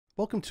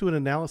Welcome to an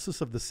analysis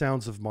of the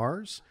sounds of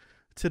Mars.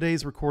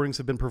 Today's recordings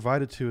have been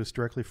provided to us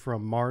directly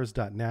from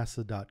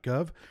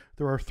mars.nasa.gov.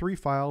 There are 3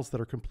 files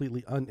that are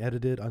completely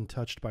unedited,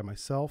 untouched by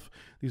myself.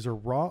 These are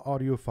raw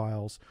audio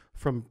files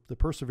from the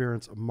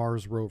Perseverance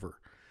Mars Rover.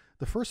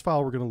 The first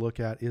file we're going to look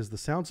at is the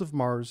sounds of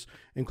Mars,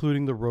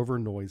 including the rover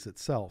noise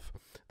itself.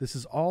 This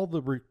is all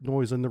the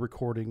noise in the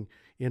recording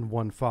in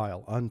one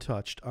file,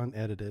 untouched,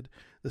 unedited.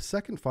 The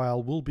second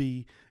file will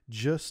be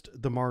just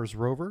the Mars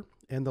Rover,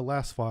 and the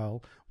last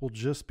file will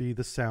just be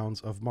the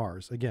sounds of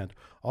Mars. Again,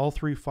 all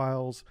 3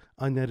 files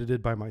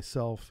unedited by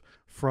myself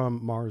from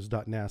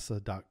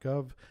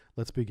mars.nasa.gov.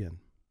 Let's begin.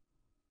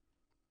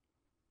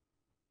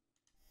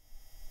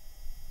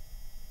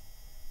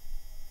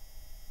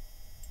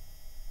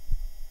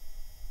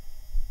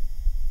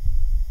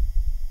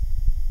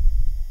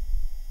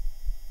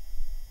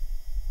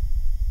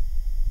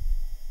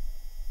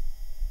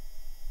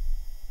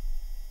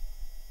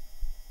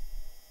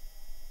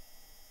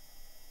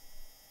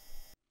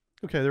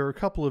 Okay, there are a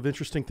couple of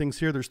interesting things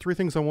here. There's 3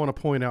 things I want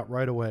to point out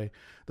right away.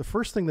 The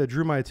first thing that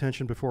drew my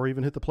attention before I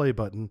even hit the play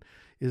button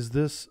is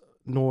this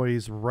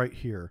noise right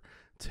here.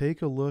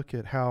 Take a look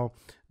at how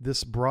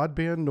this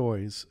broadband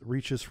noise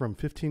reaches from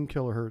 15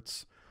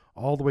 kilohertz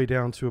all the way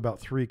down to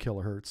about 3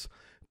 kilohertz,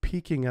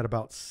 peaking at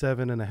about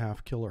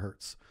 7.5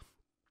 kilohertz.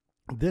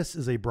 This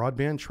is a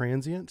broadband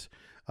transient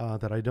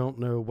that I don't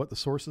know what the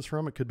source is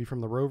from. It could be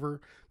from the rover,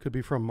 could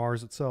be from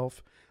Mars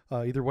itself.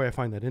 Either way, I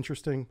find that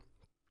interesting.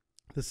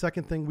 The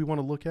second thing we want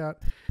to look at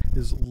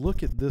is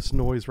look at this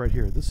noise right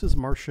here. This is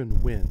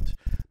Martian wind.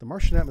 The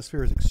Martian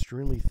atmosphere is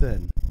extremely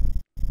thin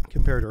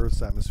compared to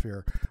Earth's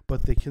atmosphere,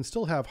 but they can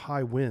still have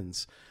high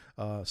winds.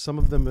 Some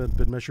of them have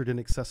been measured in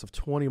excess of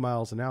 20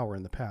 miles an hour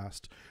in the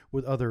past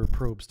with other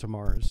probes to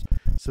Mars.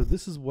 So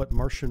this is what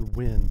Martian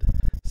wind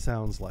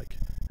sounds like.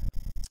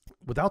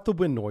 Without the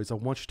wind noise, I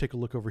want you to take a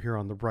look over here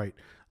on the right.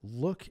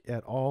 Look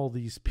at all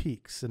these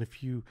peaks, and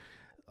if you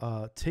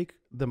take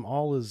them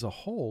all as a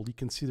whole, you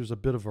can see there's a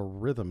bit of a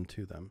rhythm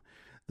to them.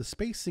 The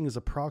spacing is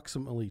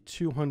approximately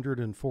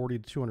 240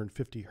 to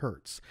 250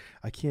 hertz.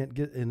 I can't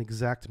get an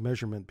exact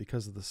measurement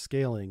because of the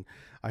scaling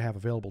I have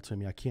available to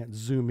me. I can't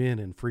zoom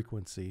in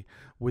frequency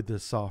with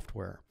this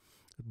software,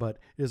 but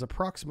it is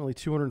approximately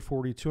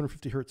 240 to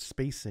 250 hertz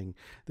spacing.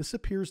 This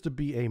appears to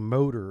be a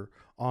motor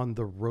on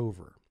the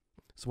rover.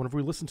 So whenever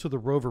we listen to the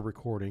rover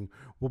recording,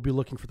 we'll be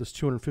looking for this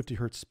 250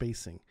 hertz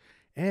spacing,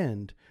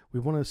 and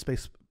we want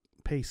to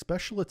pay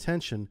special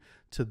attention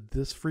to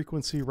this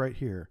frequency right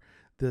here,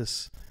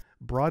 this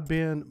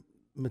broadband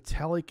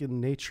metallic in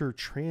nature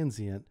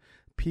transient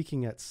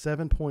peaking at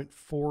 7.4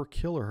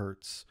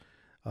 kilohertz.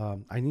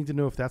 I need to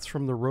know if that's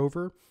from the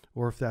rover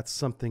or if that's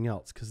something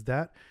else, because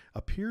that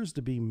appears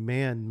to be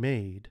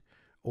man-made,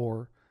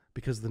 or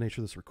because of the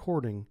nature of this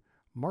recording,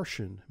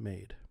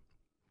 Martian-made.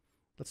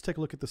 Let's take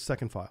a look at the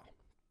second file.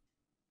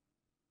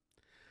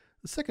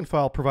 The second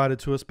file provided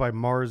to us by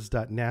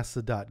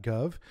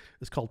mars.nasa.gov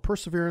is called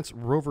Perseverance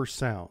Rover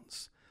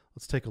Sounds.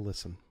 Let's take a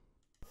listen.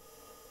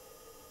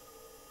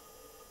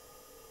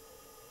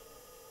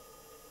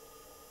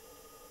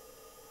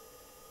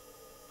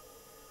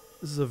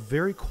 This is a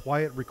very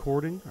quiet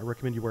recording. I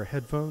recommend you wear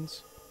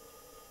headphones.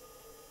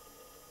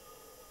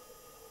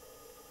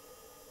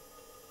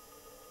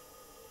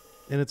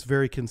 And it's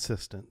very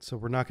consistent. So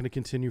we're not going to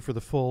continue for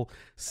the full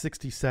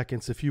 60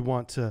 seconds. If you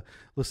want to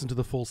listen to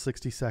the full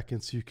 60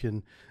 seconds, you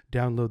can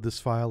download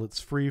this file. It's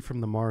free from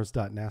the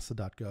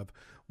mars.nasa.gov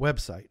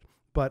website.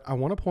 But I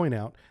want to point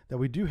out that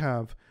we do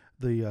have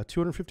the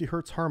 250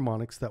 hertz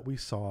harmonics that we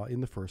saw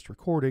in the first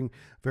recording,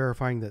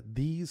 verifying that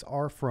these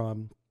are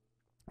from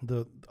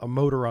a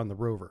motor on the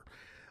rover.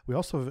 We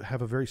also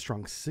have a very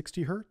strong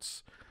 60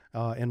 hertz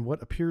and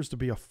what appears to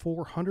be a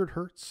 400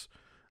 hertz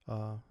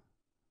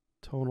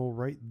tonal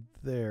right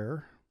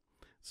there.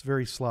 It's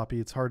very sloppy.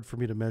 It's hard for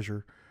me to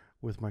measure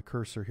with my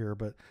cursor here,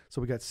 but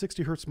so we got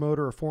 60 hertz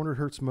motor, a 400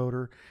 hertz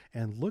motor,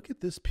 and look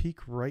at this peak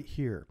right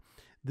here.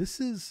 This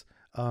is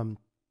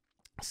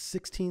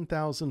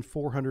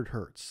 16,400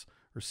 hertz,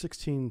 or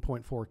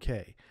 16.4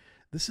 K.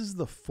 This is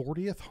the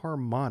 40th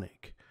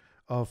harmonic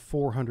of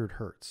 400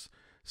 hertz.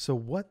 So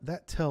what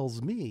that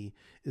tells me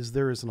is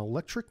there is an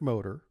electric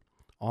motor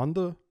on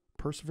the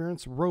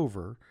Perseverance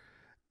rover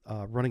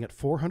running at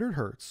 400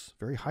 hertz,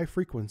 very high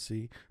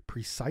frequency,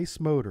 precise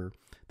motor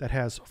that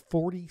has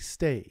 40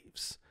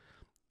 staves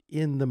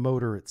in the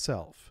motor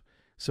itself.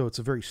 So it's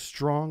a very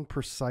strong,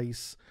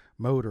 precise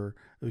motor.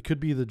 It could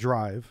be the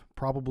drive,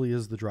 probably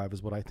is the drive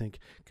is what I think,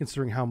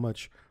 considering how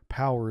much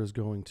power is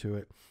going to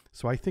it.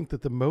 So I think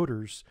that the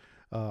motors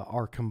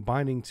are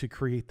combining to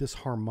create this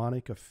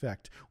harmonic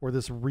effect, or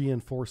this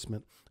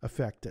reinforcement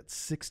effect at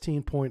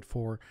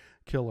 16.4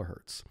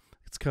 kilohertz.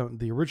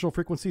 The original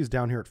frequency is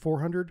down here at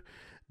 400.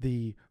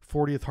 The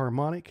 40th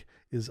harmonic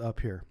is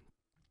up here.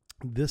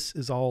 This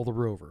is all the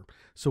rover.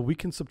 So we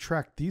can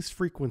subtract these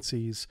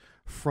frequencies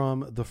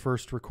from the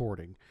first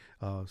recording.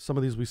 Some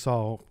of these we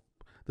saw,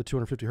 the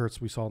 250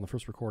 hertz we saw in the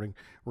first recording,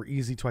 were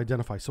easy to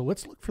identify. So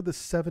let's look for the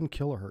 7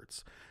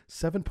 kilohertz.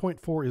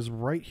 7.4 is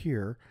right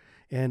here,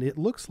 and it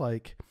looks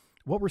like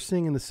what we're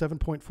seeing in the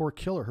 7.4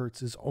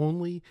 kilohertz is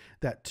only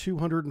that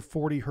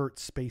 240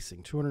 hertz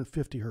spacing,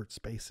 250 hertz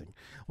spacing.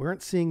 We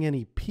aren't seeing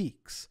any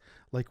peaks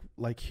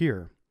like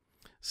here.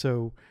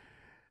 So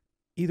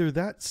either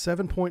that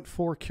 7.4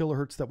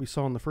 kilohertz that we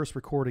saw in the first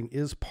recording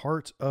is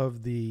part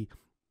of the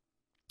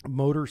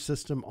motor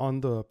system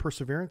on the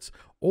Perseverance,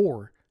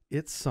 or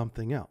it's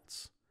something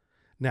else.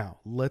 Now,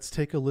 let's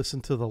take a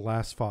listen to the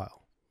last file.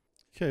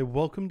 Okay,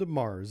 welcome to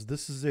Mars.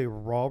 This is a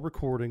raw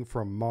recording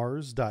from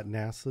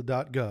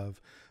mars.nasa.gov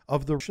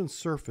of the Martian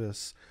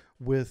surface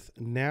with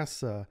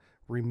NASA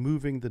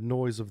removing the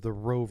noise of the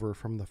rover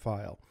from the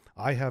file.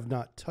 I have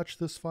not touched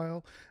this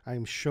file. I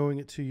am showing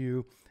it to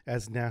you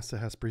as NASA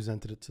has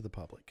presented it to the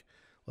public.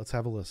 Let's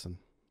have a listen.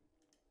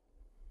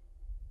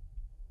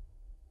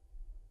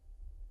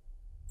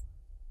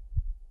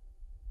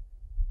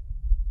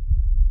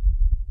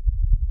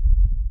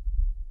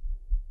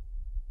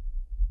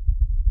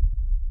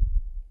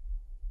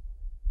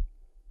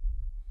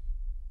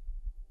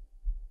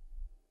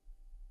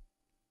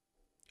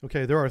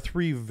 Okay, there are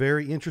three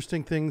very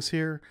interesting things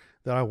here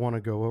that I want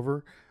to go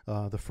over.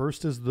 The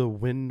first is the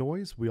wind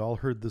noise. We all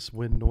heard this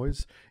wind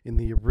noise in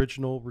the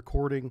original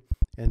recording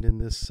and in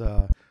this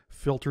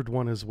filtered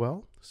one as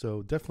well.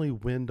 So definitely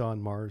wind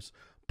on Mars.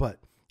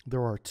 But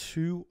there are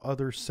two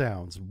other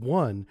sounds.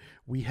 One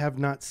we have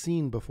not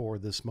seen before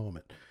this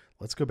moment.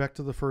 Let's go back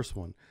to the first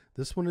one.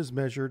 This one is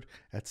measured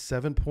at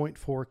 7.4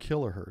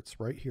 kilohertz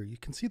right here. You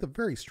can see the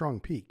very strong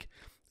peak.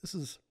 This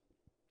is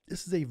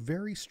a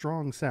very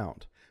strong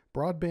sound.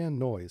 Broadband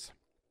noise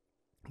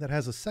that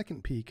has a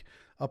second peak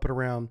up at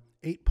around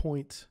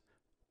 8.2,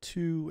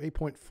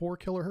 8.4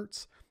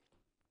 kilohertz.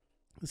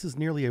 This is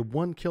nearly a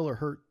 1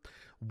 kilohertz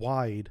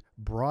wide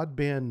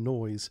broadband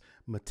noise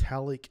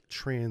metallic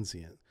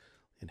transient.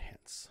 And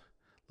hence,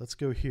 let's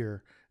go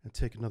here and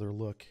take another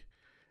look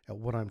at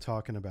what I'm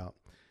talking about.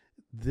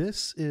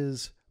 This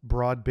is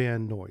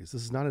broadband noise.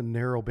 This is not a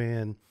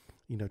narrowband,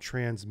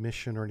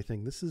 transmission or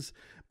anything. This is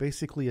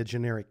basically a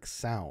generic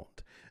sound.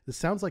 This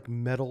sounds like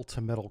metal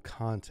to metal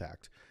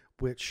contact,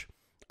 which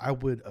I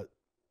would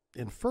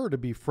infer to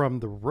be from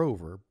the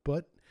rover,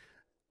 but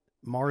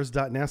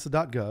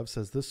mars.nasa.gov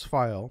says this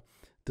file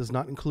does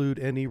not include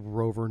any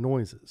rover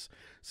noises.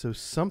 So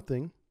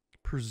something,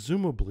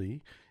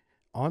 presumably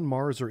on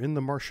Mars or in the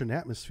Martian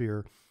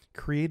atmosphere,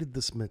 created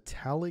this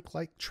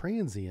metallic-like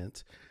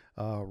transient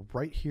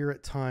right here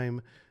at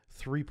time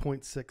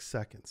 3.6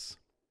 seconds.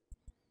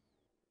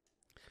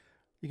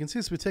 You can see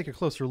as we take a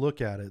closer look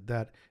at it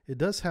that it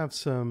does have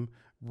some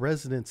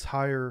resonance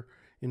higher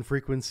in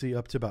frequency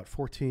up to about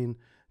 14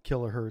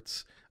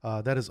 kilohertz.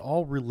 That is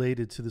all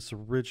related to this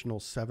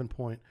original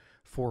 7.4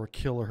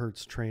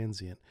 kilohertz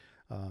transient.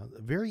 A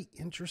very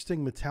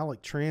interesting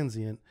metallic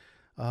transient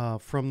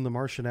from the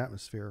Martian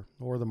atmosphere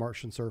or the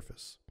Martian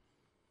surface.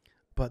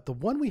 But the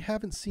one we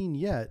haven't seen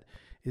yet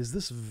is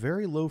this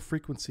very low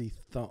frequency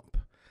thump.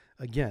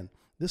 Again,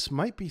 this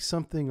might be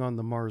something on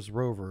the Mars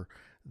rover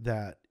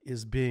that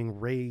is being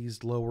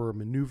raised, lower,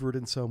 maneuvered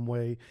in some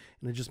way,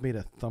 and it just made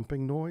a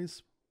thumping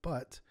noise.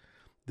 But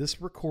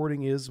this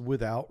recording is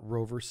without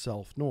rover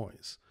self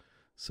noise.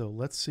 So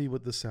let's see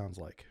what this sounds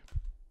like.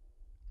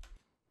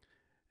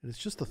 And it's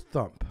just a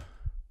thump.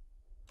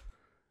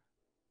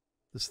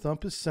 This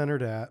thump is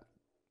centered at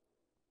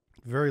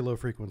very low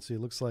frequency.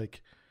 It looks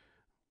like,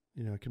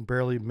 I can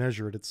barely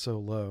measure it. It's so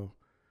low.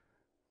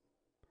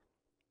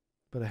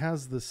 But it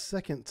has the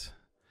second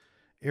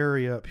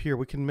area up here.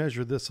 We can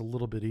measure this a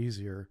little bit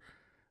easier.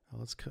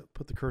 Let's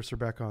put the cursor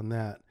back on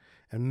that.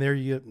 And there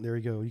you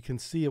go. You can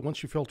see it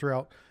once you filter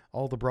out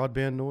all the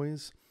broadband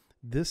noise.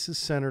 This is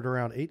centered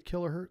around 8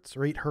 kilohertz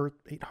or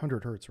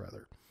 800 hertz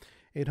rather.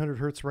 800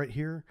 hertz right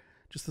here.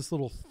 Just this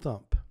little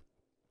thump.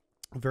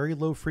 Very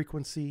low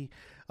frequency.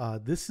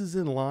 This is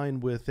in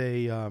line with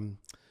a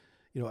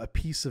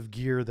piece of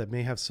gear that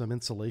may have some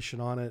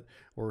insulation on it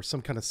or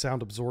some kind of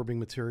sound absorbing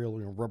material,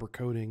 rubber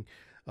coating.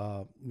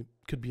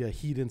 Could be a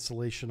heat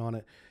insulation on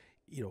it,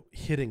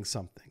 hitting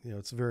something.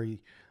 It's a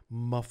very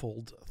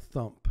muffled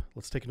thump.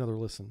 Let's take another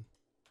listen.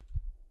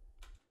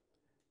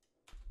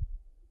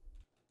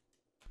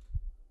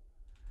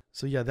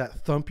 So yeah, that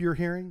thump you're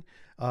hearing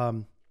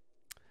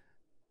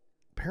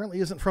apparently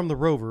isn't from the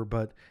rover,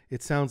 but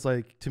it sounds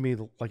like to me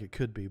like it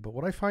could be. But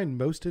what I find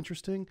most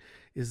interesting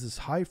is this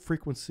high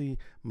frequency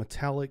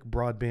metallic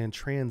broadband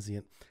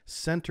transient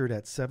centered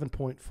at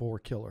 7.4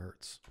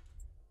 kilohertz.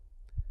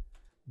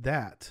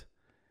 That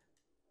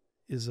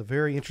is a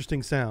very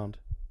interesting sound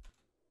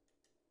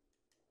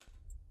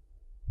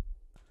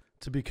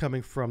to be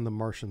coming from the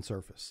Martian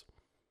surface.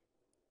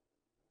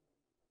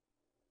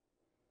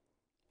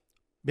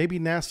 Maybe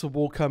NASA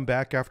will come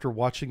back after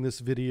watching this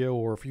video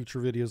or future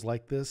videos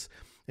like this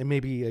and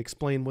maybe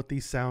explain what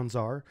these sounds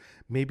are.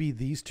 Maybe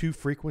these two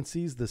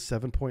frequencies, the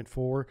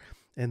 7.4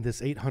 and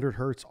this 800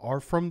 hertz, are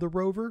from the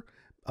rover.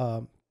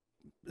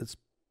 It's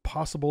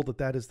possible that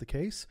that is the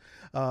case.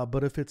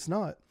 But if it's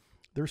not,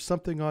 there's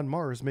something on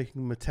Mars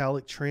making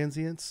metallic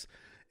transients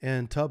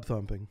and tub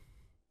thumping.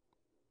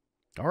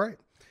 All right.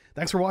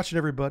 Thanks for watching,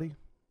 everybody.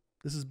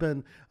 This has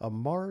been a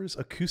Mars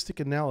acoustic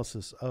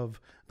analysis of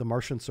the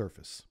Martian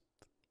surface.